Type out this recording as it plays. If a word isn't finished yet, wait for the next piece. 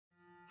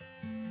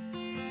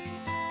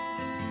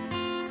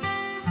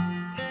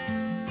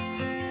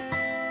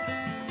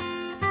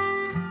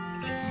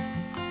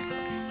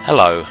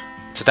Hello,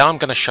 today I'm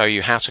going to show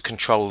you how to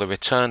control the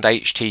returned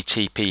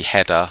HTTP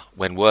header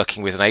when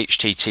working with an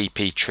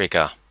HTTP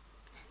trigger.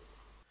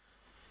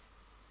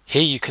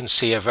 Here you can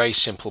see a very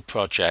simple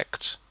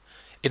project.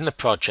 In the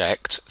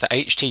project, the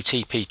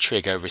HTTP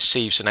trigger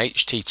receives an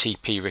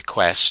HTTP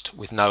request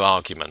with no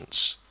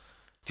arguments.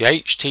 The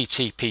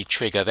HTTP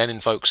trigger then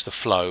invokes the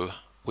flow,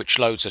 which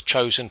loads a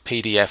chosen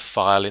PDF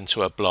file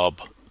into a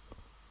blob.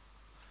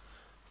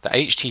 The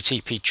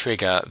HTTP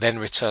trigger then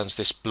returns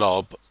this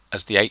blob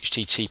as the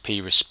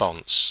HTTP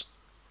response.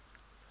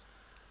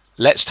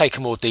 Let's take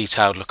a more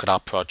detailed look at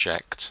our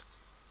project.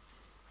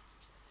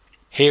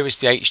 Here is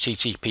the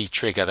HTTP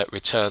trigger that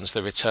returns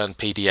the return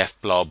PDF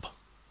blob.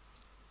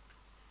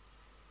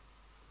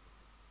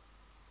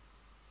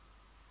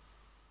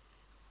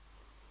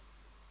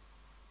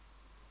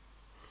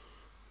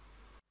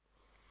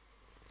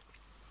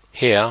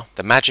 Here,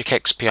 the Magic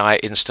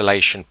XPI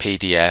installation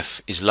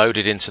PDF is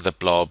loaded into the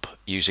blob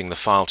using the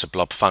file to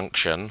blob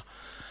function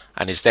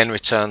and is then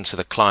returned to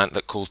the client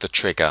that called the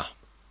trigger.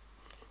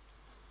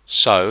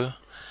 So,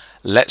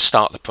 let's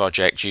start the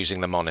project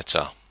using the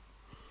monitor.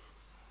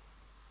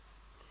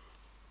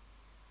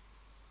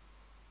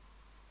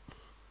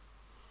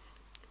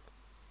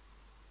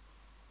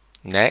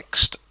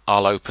 Next,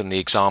 I'll open the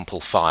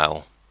example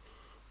file.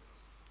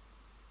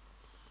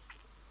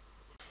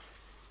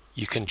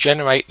 You can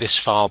generate this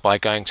file by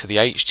going to the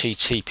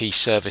HTTP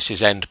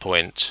services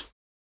endpoint.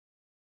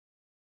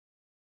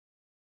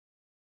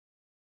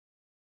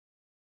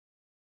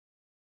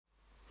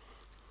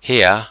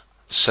 Here,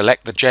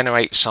 select the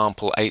Generate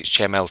Sample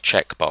HTML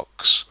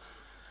checkbox,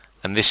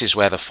 and this is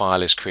where the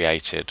file is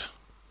created.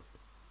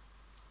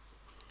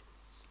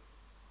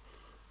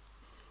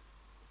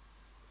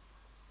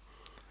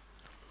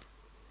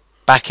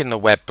 Back in the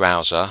web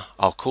browser,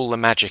 I'll call the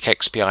Magic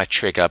XPI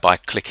trigger by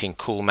clicking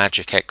Call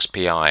Magic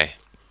XPI.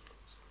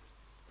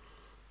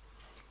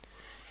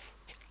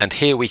 And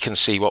here we can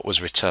see what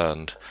was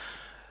returned.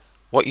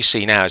 What you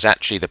see now is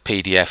actually the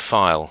PDF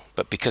file,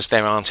 but because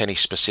there aren't any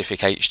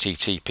specific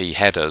HTTP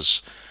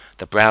headers,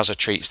 the browser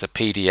treats the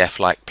PDF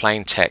like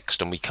plain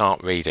text and we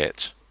can't read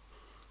it.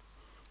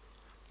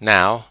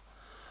 Now,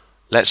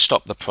 let's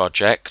stop the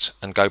project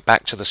and go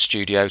back to the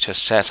studio to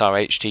set our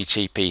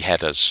HTTP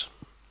headers.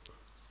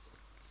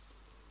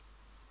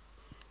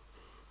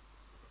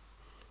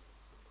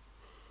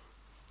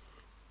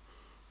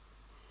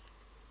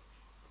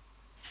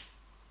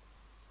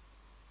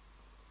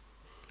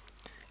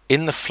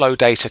 In the Flow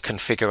Data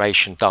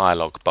Configuration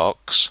dialog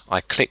box,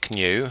 I click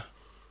New.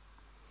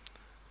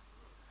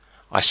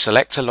 I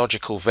select a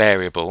logical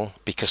variable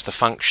because the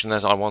function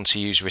that I want to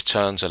use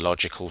returns a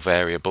logical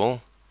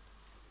variable.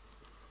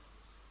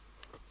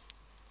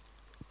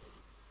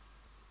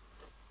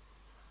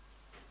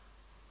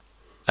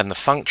 And the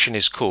function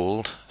is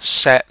called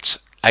Set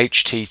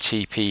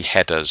HTTP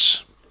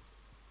Headers.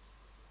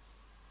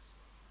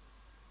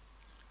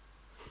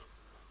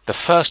 The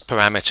first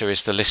parameter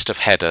is the list of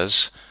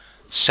headers,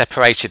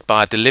 separated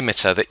by a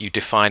delimiter that you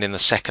define in the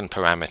second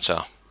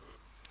parameter.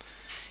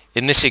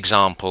 In this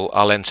example,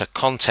 I'll enter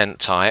content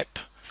type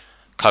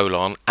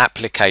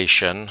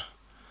application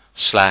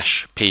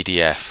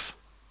 /PDF.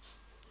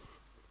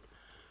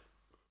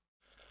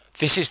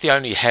 This is the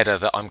only header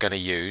that I'm going to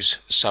use,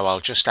 so I'll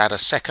just add a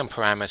second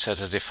parameter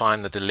to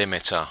define the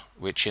delimiter,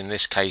 which in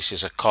this case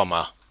is a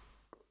comma.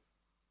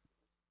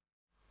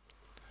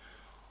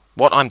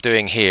 What I'm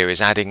doing here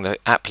is adding the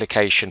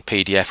application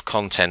PDF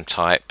content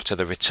type to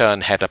the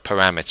return header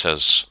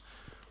parameters.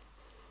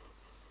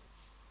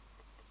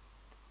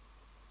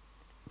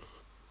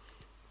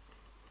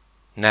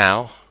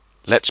 Now,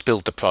 let's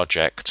build the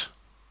project.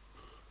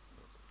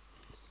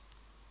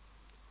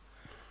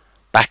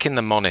 Back in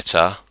the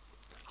monitor,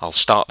 I'll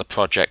start the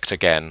project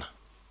again.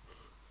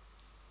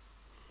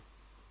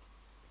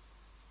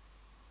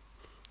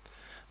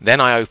 Then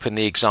I open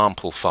the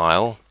example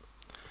file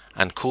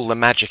and call the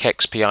Magic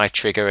XPI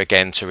trigger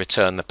again to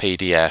return the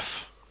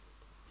PDF.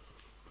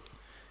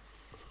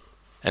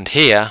 And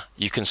here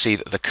you can see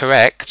that the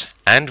correct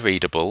and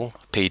readable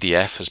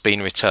PDF has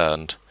been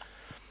returned.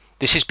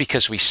 This is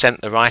because we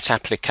sent the right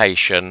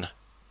application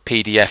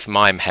PDF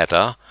MIME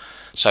header,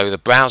 so the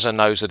browser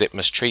knows that it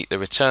must treat the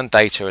returned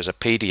data as a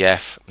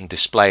PDF and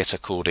display it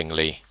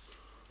accordingly.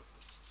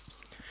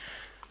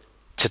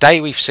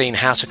 Today we've seen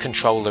how to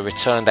control the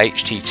returned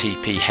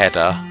HTTP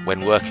header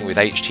when working with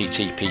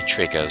HTTP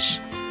triggers.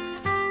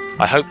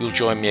 I hope you'll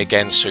join me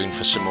again soon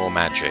for some more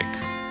magic.